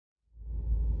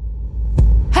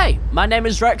my name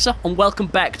is Rhexah and welcome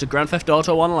back to Grand Theft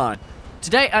Auto Online.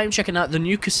 Today I am checking out the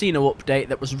new casino update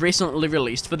that was recently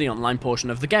released for the online portion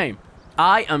of the game.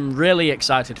 I am really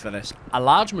excited for this. A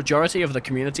large majority of the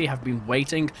community have been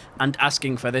waiting and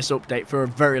asking for this update for a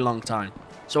very long time.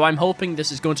 So I'm hoping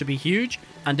this is going to be huge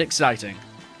and exciting.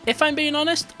 If I'm being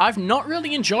honest, I've not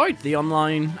really enjoyed the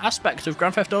online aspect of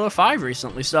Grand Theft Auto 5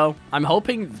 recently, so I'm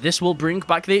hoping this will bring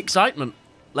back the excitement.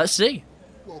 Let's see.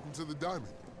 Welcome to the Diamond.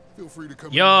 Feel free to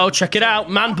come. Yo, check it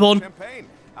out, man bun. Champagne.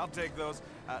 I'll take those.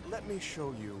 Let me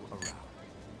show you around.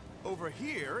 Over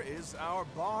here is our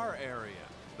bar area,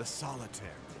 the Solitaire.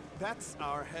 That's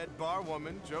our head bar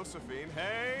woman, Josephine.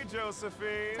 Hey,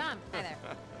 Josephine. Tom, hi there.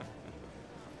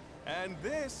 And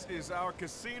this is our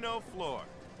casino floor.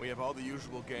 We have all the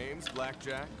usual games: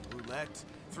 blackjack, roulette,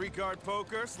 three-card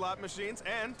poker, slot machines,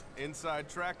 and inside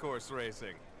track horse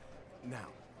racing. Now,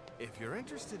 if you're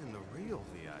interested in the real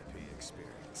VIP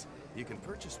experience, you can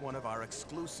purchase one of our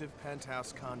exclusive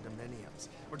penthouse condominiums.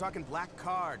 We're talking black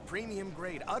card, premium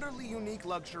grade, utterly unique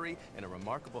luxury, and a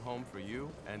remarkable home for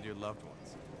you and your loved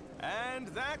ones. And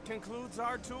that concludes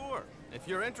our tour. If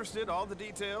you're interested, all the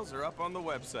details are up on the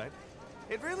website.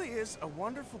 It really is a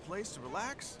wonderful place to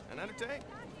relax and entertain.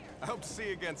 I hope to see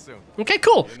you again soon. Okay,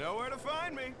 cool. You know where to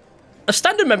find me. A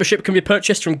standard membership can be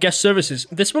purchased from guest services.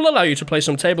 This will allow you to play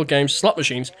some table games, slot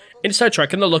machines, inside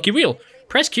track, and the lucky wheel.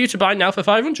 Press Q to buy now for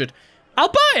 500.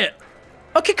 I'll buy it!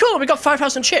 Okay, cool, we got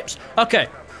 5,000 chips. Okay,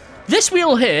 this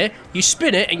wheel here, you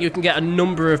spin it and you can get a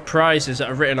number of prizes that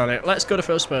are written on it. Let's go to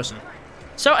first person.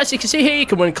 So, as you can see here, you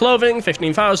can win clothing,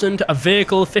 15,000, a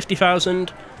vehicle,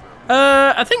 50,000.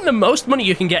 I think the most money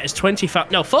you can get is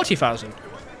 40,000.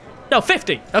 No,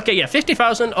 50. Okay, yeah,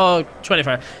 50,000 or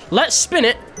 25. Let's spin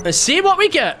it and see what we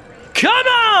get. Come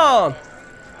on!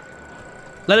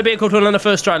 Let it be a good one on the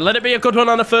first try. Let it be a good one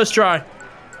on the first try.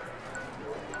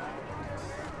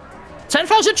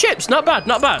 10,000 chips. Not bad,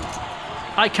 not bad.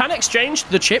 I can exchange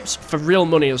the chips for real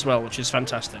money as well, which is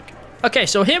fantastic. Okay,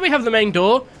 so here we have the main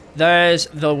door. There's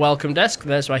the welcome desk.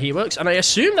 There's where he works. And I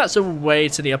assume that's a way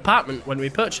to the apartment when we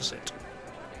purchase it.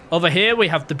 Over here, we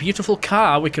have the beautiful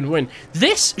car we can win.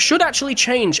 This should actually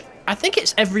change. I think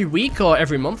it's every week or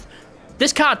every month.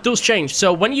 This car does change.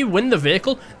 So when you win the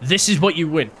vehicle, this is what you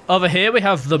win. Over here, we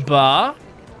have the bar.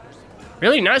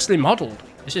 Really nicely modeled.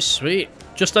 This is sweet.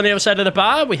 Just on the other side of the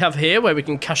bar, we have here where we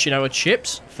can cash in our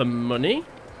chips for money.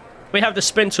 We have the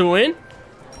spin to win.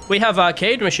 We have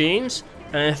arcade machines.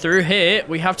 And through here,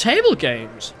 we have table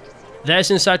games.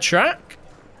 There's inside track.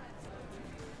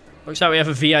 Looks like we have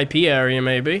a VIP area,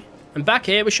 maybe. And back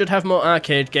here, we should have more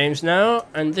arcade games now.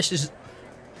 And this is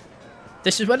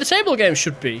where the table games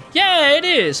should be. Yeah, it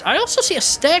is. I also see a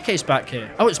staircase back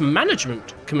here. Oh, it's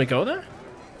management. Can we go there?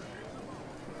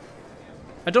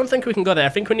 I don't think we can go there. I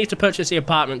think we need to purchase the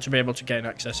apartment to be able to gain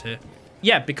access here.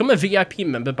 Yeah, become a VIP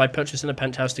member by purchasing a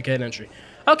penthouse to gain entry.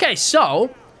 Okay, so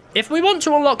if we want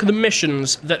to unlock the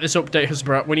missions that this update has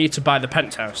brought, we need to buy the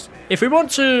penthouse. If we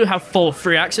want to have full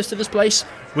free access to this place,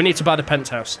 we need to buy the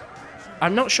penthouse.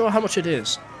 I'm not sure how much it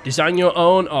is. Design your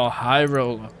own or high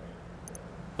roller.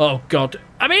 Oh, God.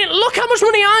 I mean, look how much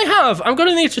money I have. I'm going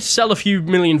to need to sell a few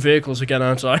million vehicles again,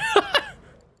 aren't I?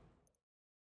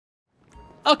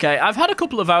 Okay, I've had a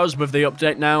couple of hours with the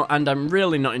update now, and I'm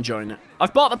really not enjoying it.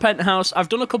 I've bought the penthouse, I've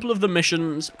done a couple of the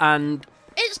missions, and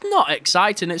it's not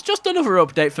exciting. It's just another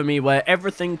update for me where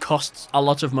everything costs a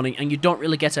lot of money, and you don't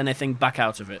really get anything back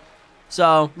out of it.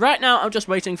 So, right now, I'm just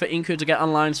waiting for Inku to get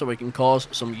online so we can cause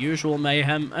some usual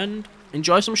mayhem and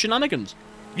enjoy some shenanigans.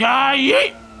 Yeah,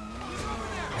 yeet!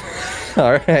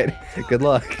 Alright, good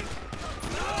luck.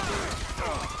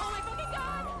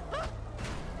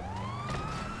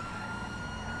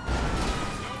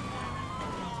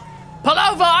 Pull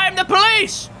over! I am the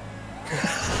police!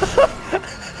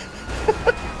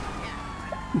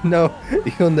 No,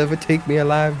 you'll never take me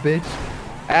alive, bitch.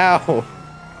 Ow.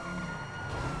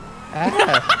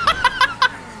 Ah.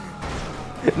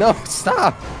 No,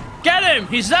 stop. Get him!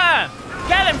 He's there!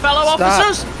 Get him, fellow Stop.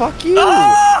 officers! Fuck you.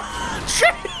 Oh,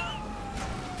 shit.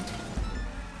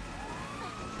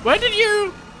 Where did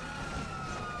you...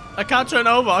 I can't turn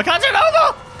over. I can't turn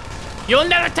over! You'll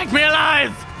never take me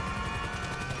alive!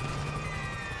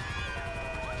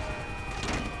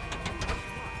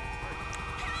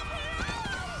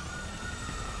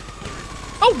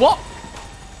 Oh, what?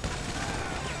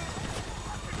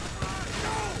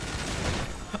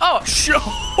 Oh, sure.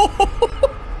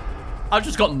 I've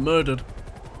just got murdered.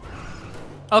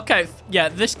 Okay, yeah,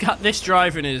 this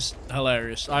driving is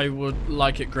hilarious. I would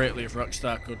like it greatly if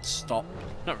Rockstar could stop.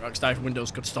 Not Rockstar, if Windows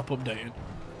could stop updating.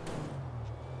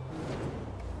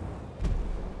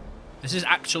 This is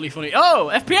actually funny. Oh,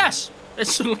 FPS! It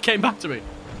suddenly came back to me.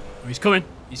 Oh, he's coming.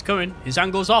 He's coming. His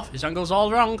angle's off. His angle's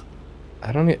all wrong.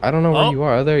 I don't know where you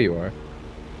are. Oh, there you are.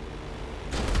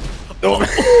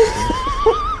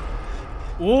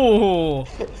 Oh.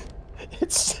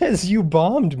 It says you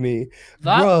bombed me.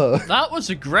 That, Bruh. that was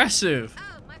aggressive.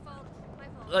 Oh, my fault. My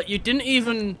fault. Like, you didn't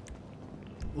even...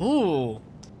 Ooh.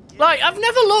 Like, I've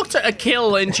never looked at a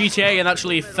kill in GTA and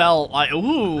actually felt like,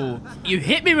 ooh. You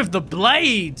hit me with the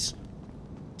blades.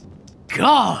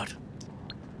 God.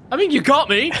 I mean, you got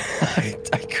me.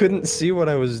 I couldn't see what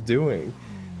I was doing.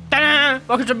 Ta-da!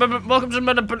 Welcome to the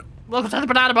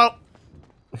banana boat.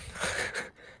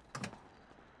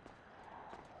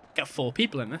 Got 4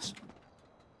 people in this.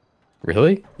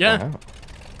 Really? Yeah. Wow.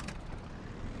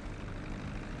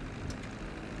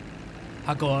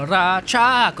 Agora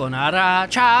cha gonara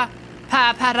cha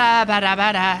pa pa da ba da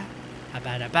ba da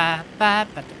ba da ba ba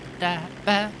ba da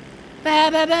ba ba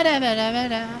ba ba da ba da ba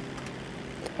da.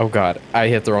 Oh god, I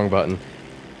hit the wrong button.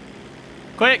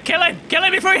 Quick, kill him! Kill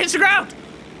him before he hits the ground!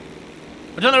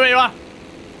 I don't know where you are.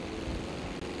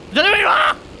 I don't know where you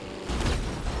are!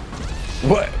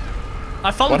 What? I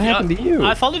followed What you. happened to you?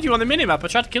 I followed you on the minimap. I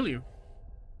tried to kill you.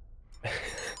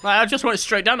 Like, I just went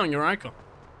straight down on your icon.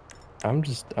 I'm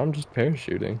just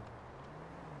parachuting.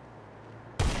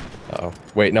 Uh-oh.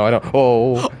 Wait, no, I don't.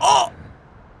 Oh. Oh!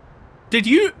 Did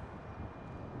you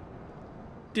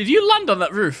land on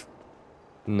that roof?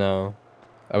 No.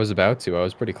 I was about to. I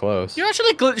was pretty close. You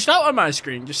actually glitched out on my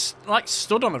screen. Just, like,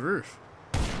 stood on the roof.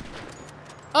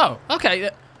 Oh, okay.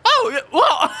 Oh,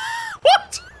 what?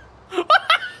 What?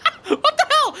 What the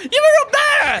hell? You were up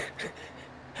there!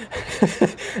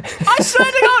 I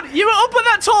swear to God, you were up on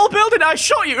that tall building. I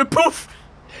shot you and poof.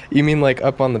 You mean like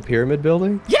up on the pyramid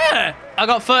building? Yeah! I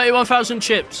got 31,000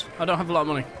 chips. I don't have a lot of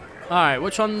money. Alright,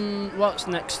 what's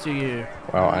next to you?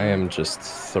 Wow, I am just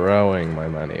throwing my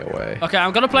money away. Okay,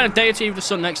 I'm gonna play a Deity of the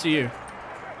Sun next to you.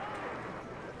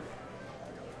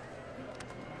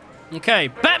 Okay,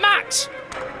 bet max!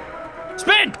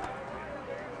 Spin!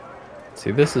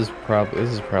 See, this is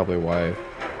probably why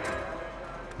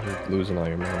you're losing all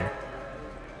your money.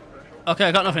 Okay,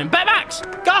 I got nothing. Bet max!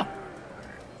 Go!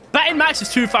 Betting max is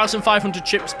 2,500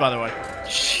 chips, by the way.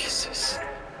 Jesus.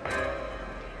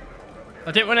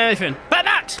 I didn't win anything. Bet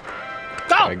max!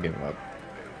 Go! I give up.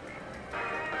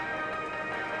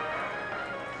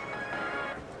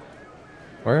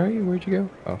 Where are you? Where'd you go?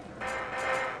 Oh.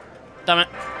 Damn it.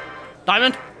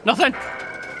 Diamond? Nothing.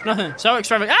 Nothing. So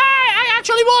extravagant. Hey! I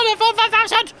actually won! I won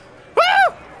 5,000!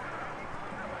 Woo!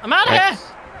 I'm out of here!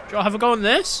 Do you have a go on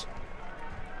this?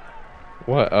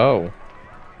 What? Oh.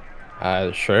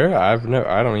 Sure. I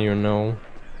don't even know.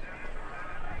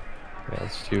 Yeah,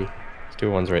 let's do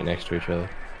ones right next to each other.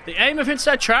 The aim of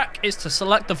Inside Track is to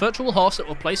select the virtual horse that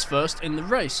will place first in the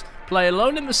race. Play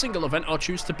alone in the single event or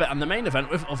choose to bet on the main event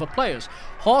with other players.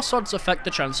 Horse odds affect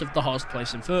the chance of the horse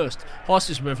placing first.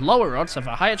 Horses with lower odds have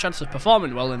a higher chance of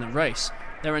performing well in the race.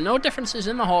 There are no differences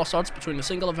in the horse odds between the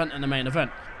single event and the main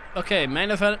event. Okay,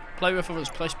 main event, play with others,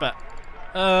 place bet.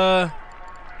 Who are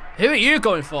you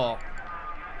going for?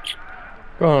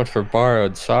 Going for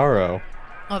Borrowed Sorrow.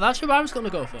 Oh, that's who I was going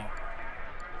to go for.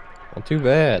 Not too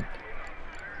bad.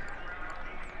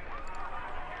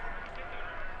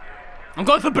 I'm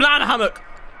going for Banana Hammock.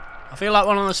 I feel like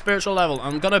one on a spiritual level.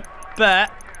 I'm going to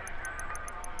bet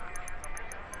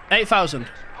 8,000.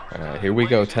 Alright, here we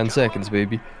go. 10 seconds,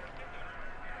 baby.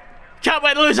 Can't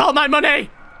wait to lose all my money.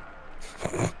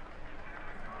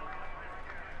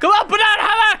 Come on, Banana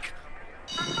Hammock.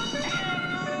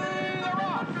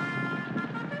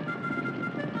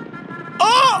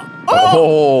 Oh!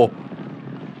 Oh! Oh!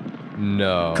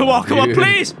 No. Come on, dude.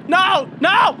 please! No!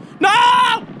 No!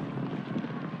 No!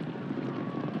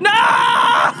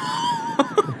 No!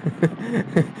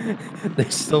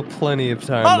 There's still plenty of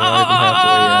time. Not even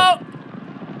halfway yet.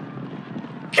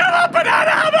 Come on,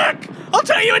 Banana Hammock! I'll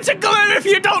tell you it's a glue if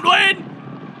you don't win!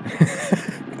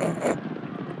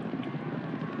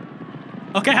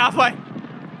 Okay, halfway.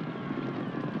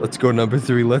 Let's go, number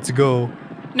 3. Let's go.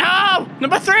 No!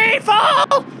 Number 3,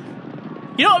 fall!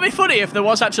 You know what would be funny if there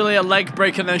was actually a leg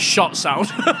break and then shot sound?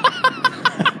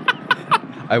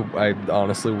 I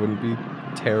honestly wouldn't be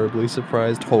terribly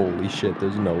surprised. Holy shit,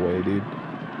 there's no way, dude.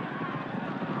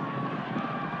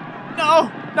 No!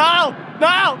 No!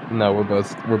 No! No, we're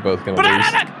both gonna Banana lose.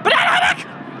 Hammock! Banana Hammock!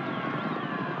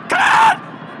 Come on!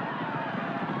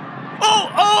 Oh!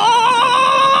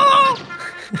 Oh!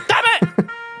 Damn it!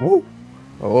 Whoa.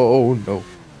 Oh, no.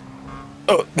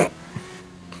 Oh.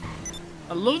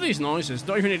 I love these noises.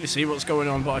 Don't even need to see what's going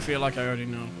on, but I feel like I already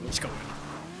know what's going on.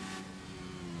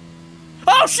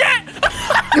 Oh shit!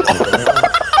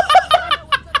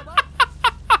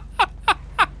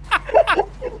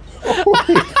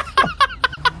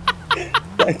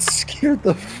 It scared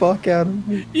the fuck out of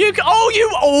me.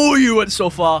 You went so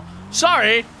far.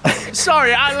 Sorry.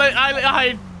 Sorry,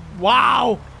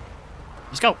 wow.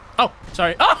 Let's go. Oh,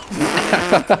 sorry.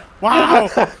 Oh! Wow.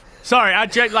 Sorry,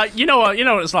 like, you know what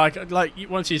it's like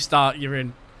once you start, you're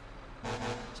in.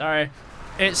 Sorry.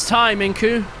 It's time,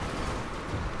 Inku.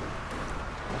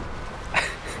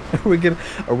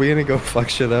 Are we gonna go fuck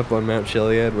shit up on Mount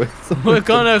Chiliad with We're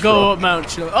gonna go up Mount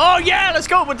Chiliad. Oh yeah, let's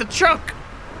go up with the truck.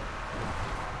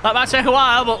 That might take a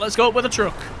while, but let's go up with the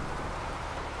truck.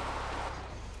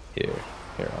 Here,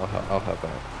 I'll help out.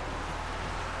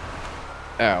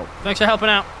 Ow. Thanks for helping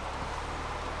out.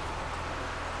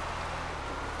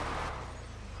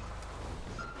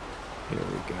 Here we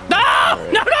go. No!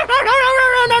 Right.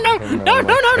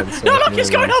 No, look,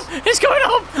 it's going up! It's going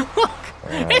up! Look!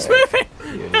 Right. It's moving!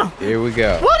 No. Here we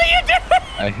go. What are you doing?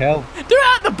 I help. They're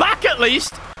at the back, at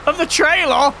least, of the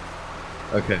trailer.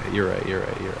 Okay, you're right.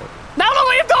 Now look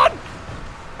what you've done!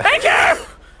 Edgar!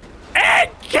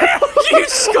 Edgar! You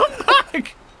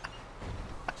scumbag!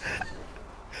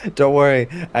 Don't worry,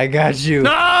 I got you.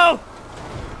 No!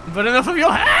 But enough of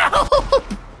your help!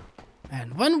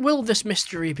 And when will this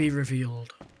mystery be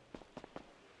revealed?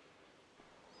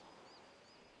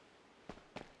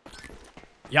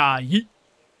 Yeah, yeet.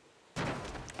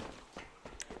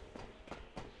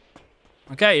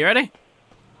 Okay, you ready?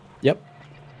 Yep.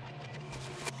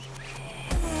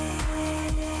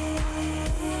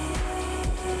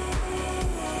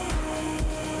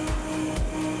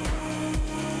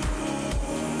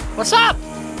 What's up?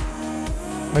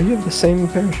 Oh, you have the same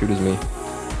parachute as me.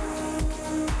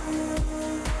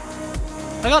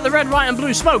 I got the red, white, and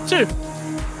blue smoke too. I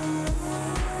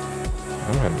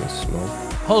don't have no smoke.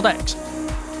 Hold X.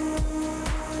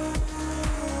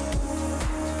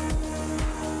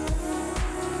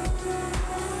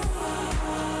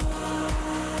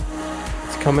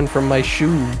 It's coming from my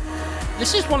shoe.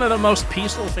 This is one of the most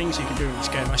peaceful things you can do in this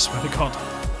game, I swear to God.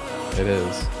 It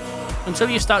is. Until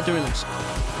you start doing this.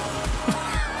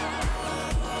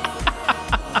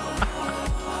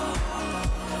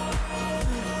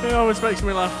 It always makes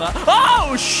me laugh that.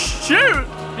 Oh, shoot!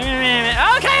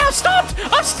 Okay, I'm stopped!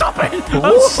 I'm stopping!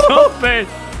 I'm stopping!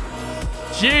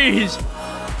 Jeez.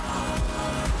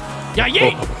 Yeah,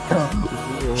 yeet!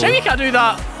 Shame you can't do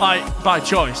that, like, by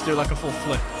choice. Do, like, a full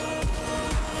flip.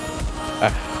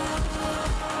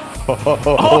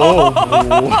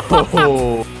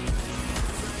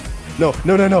 No.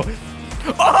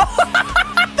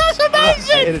 That's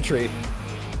amazing! I hit a tree.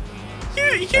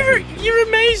 You're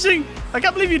amazing! I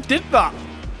can't believe you did that.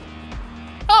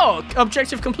 Oh,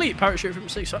 objective complete. Parachute from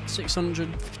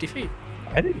 650 feet.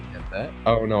 I didn't get that.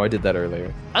 Oh no, I did that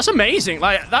earlier. That's amazing.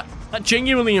 Like that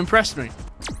genuinely impressed me.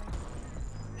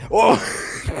 Oh!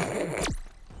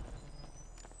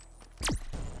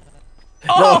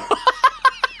 Oh!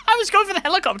 I was going for the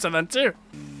helicopter then too.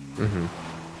 Mm-hmm.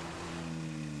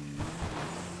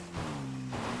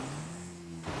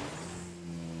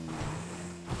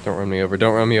 Don't run me over.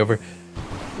 Don't run me over.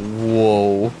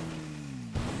 Whoa.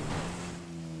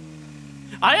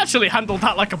 I actually handled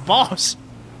that like a boss.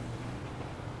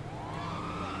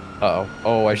 Uh-oh.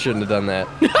 Oh, I shouldn't have done that.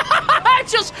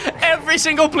 Just every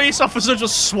single police officer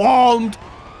just swarmed.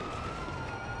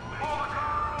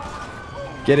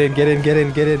 Get in. I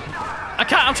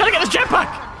can't. I'm trying to get this jetpack.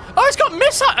 Oh, it's got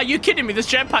missiles. Are you kidding me? This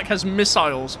jetpack has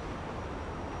missiles.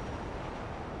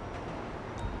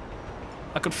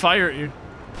 I could fire at you.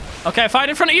 Okay, I fired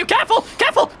in front of you. Careful!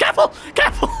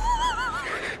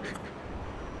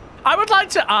 I would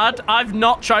like to add, I've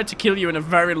not tried to kill you in a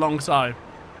very long time.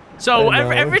 So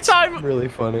every time, really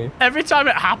funny. Every time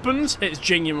it happens, it's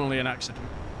genuinely an accident.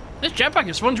 This jetpack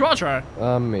is fun to watch, right?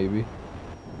 Maybe.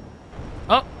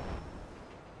 Oh.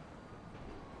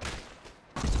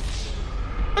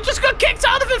 I just got kicked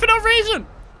out of it for no reason.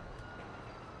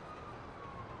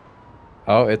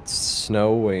 Oh, it's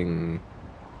snowing.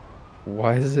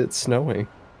 Why is it snowing?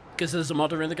 Because there's a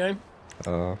modder in the game.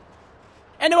 Oh.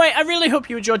 Anyway, I really hope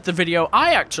you enjoyed the video.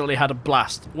 I actually had a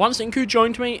blast. Once Inku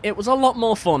joined me, it was a lot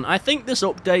more fun. I think this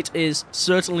update is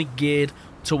certainly geared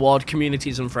toward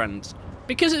communities and friends.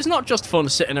 Because it's not just fun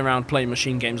sitting around playing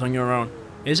machine games on your own,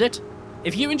 is it?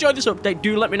 If you enjoyed this update,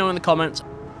 do let me know in the comments.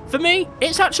 For me,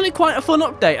 it's actually quite a fun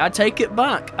update. I take it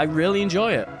back. I really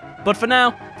enjoy it. But for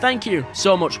now, thank you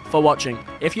so much for watching.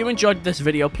 If you enjoyed this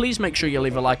video, please make sure you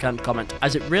leave a like and comment,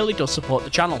 as it really does support the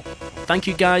channel. Thank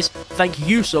you guys, thank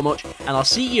you so much, and I'll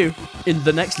see you in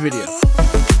the next video.